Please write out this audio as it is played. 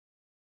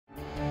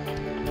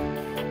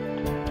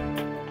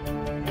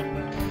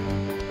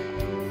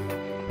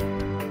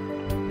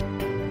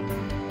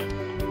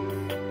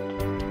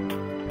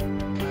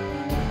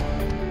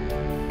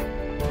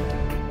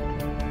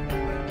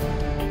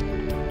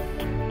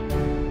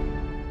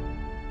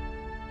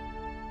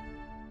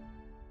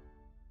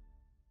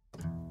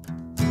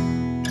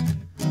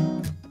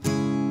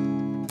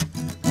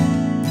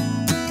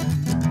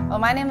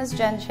my name is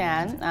Jenn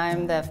Chan.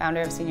 I'm the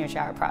founder of Senior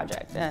Shower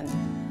Project, and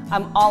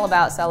I'm all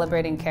about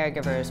celebrating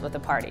caregivers with a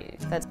party.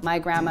 My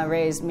grandma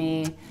raised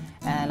me,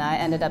 and I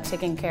ended up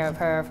taking care of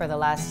her for the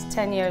last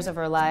 10 years of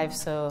her life,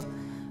 so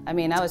I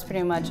was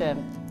pretty much a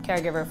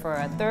caregiver for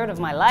a third of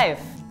my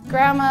life.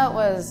 Grandma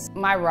was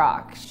my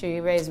rock. She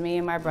raised me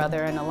and my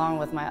brother, and along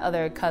with my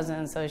other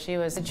cousins, so she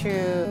was a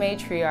true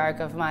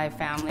matriarch of my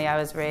family. I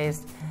was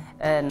raised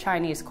in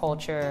Chinese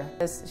culture.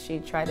 She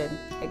tried to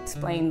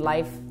explain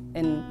life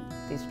in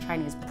these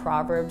Chinese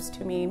proverbs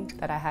to me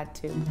that I had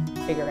to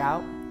figure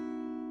out.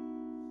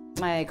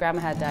 My grandma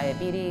had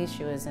diabetes,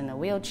 she was in a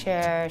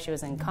wheelchair, she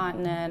was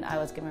incontinent, I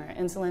was giving her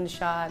insulin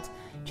shots,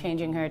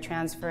 changing her,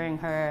 transferring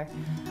her.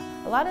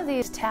 A lot of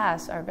these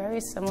tasks are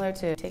very similar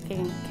to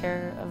taking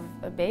care of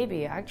a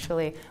baby,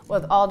 actually.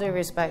 With all due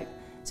respect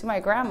to my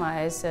grandma,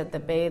 I said the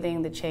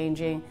bathing, the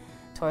changing,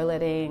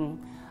 toileting,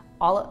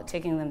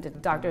 taking them to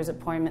doctor's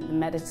appointment,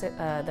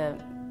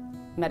 the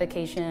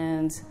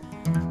medications.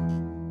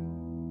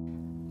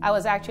 I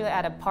was actually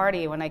at a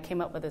party when I came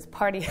up with this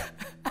party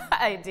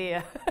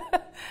idea.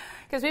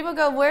 Because people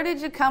go, where did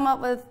you come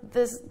up with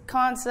this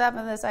concept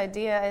and this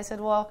idea? I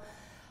said, well,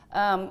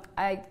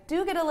 I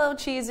do get a little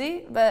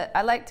cheesy, but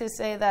I like to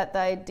say that the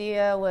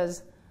idea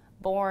was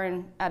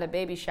born at a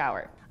baby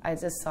shower. I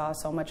just saw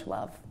so much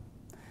love,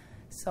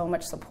 so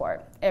much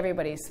support.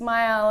 Everybody's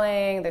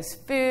smiling, there's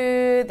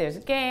food, there's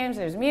games,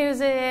 there's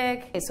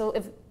music. So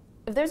if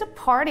there's a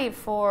party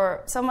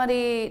for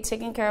somebody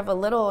taking care of a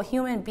little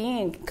human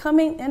being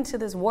coming into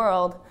this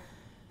world,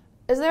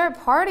 is there a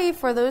party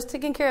for those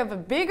taking care of a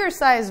bigger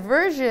sized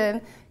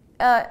version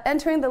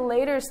entering the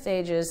later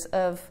stages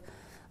of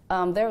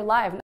their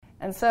life?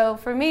 And so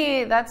for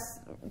me, that's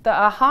the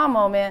aha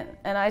moment,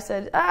 and I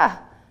said,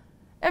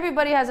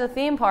 everybody has a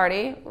theme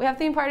party. We have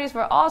theme parties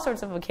for all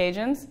sorts of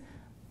occasions.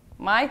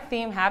 My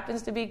theme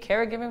happens to be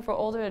caregiving for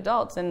older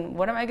adults, and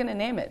what am I going to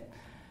name it?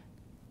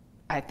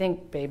 I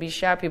think baby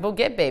shower. People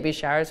get baby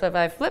showers, so if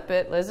I flip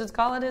it, let's just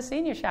call it a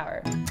senior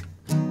shower.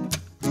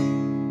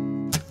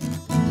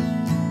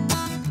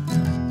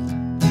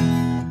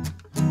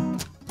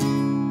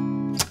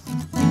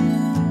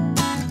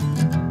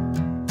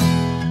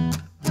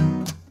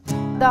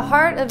 The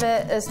heart of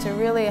it is to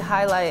really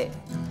highlight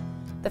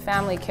the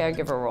family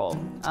caregiver role.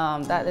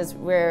 That is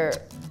where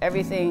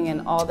everything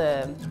and all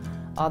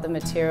the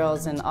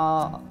materials and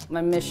all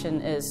my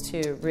mission is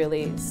to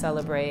really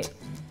celebrate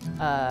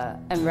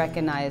and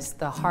recognize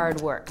the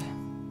hard work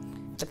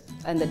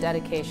and the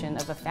dedication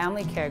of a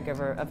family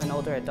caregiver of an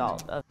older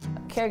adult. A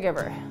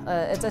caregiver,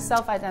 it's a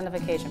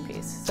self-identification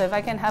piece. So if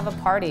I can have a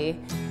party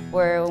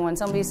where when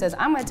somebody says,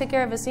 I'm going to take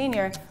care of a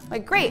senior,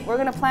 like, great, we're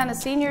going to plan a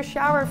senior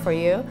shower for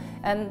you,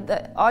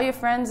 and all your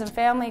friends and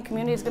family and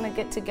community is going to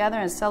get together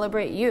and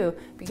celebrate you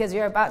because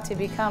you're about to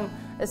become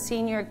a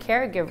senior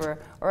caregiver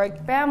or a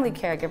family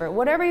caregiver,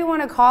 whatever you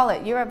want to call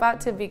it. You're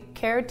about to be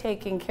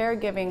caretaking,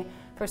 caregiving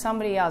for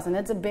somebody else, and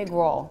it's a big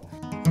role.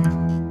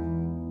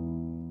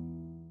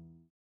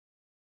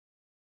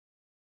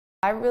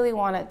 I really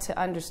wanted to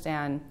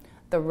understand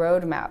the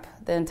roadmap,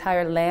 the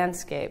entire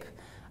landscape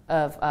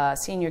of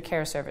senior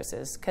care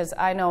services, because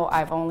I know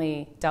I've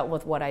only dealt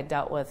with what I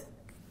dealt with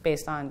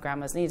based on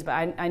grandma's needs,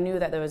 but I knew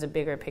that there was a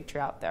bigger picture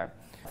out there.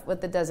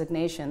 With the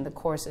designation, the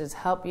courses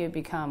help you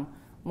become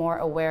more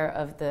aware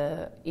of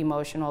the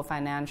emotional,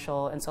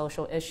 financial, and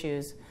social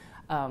issues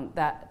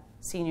that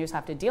seniors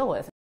have to deal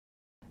with.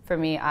 For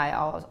me, I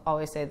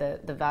always say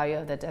that the value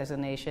of the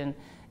designation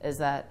is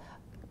that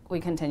we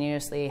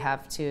continuously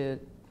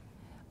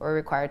we're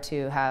required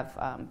to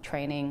have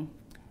training,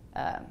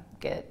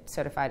 get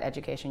certified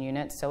education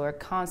units, so we're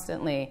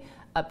constantly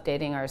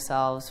updating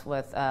ourselves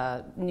with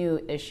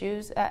new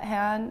issues at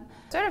hand.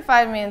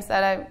 Certified means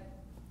that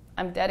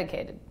I'm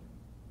dedicated.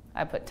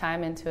 I put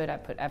time into it, I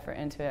put effort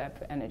into it, I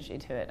put energy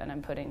to it, and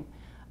I'm putting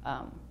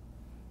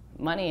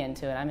money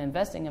into it. I'm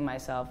investing in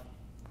myself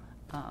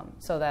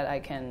so that I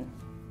can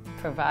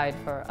provide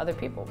for other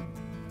people.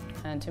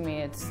 And to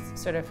me,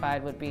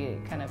 certified would be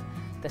kind of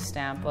the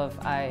stamp of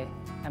I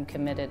am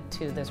committed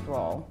to this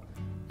role,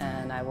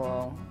 and I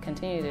will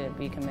continue to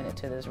be committed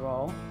to this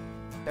role.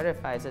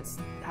 Certified, it's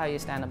how you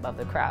stand above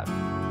the crowd.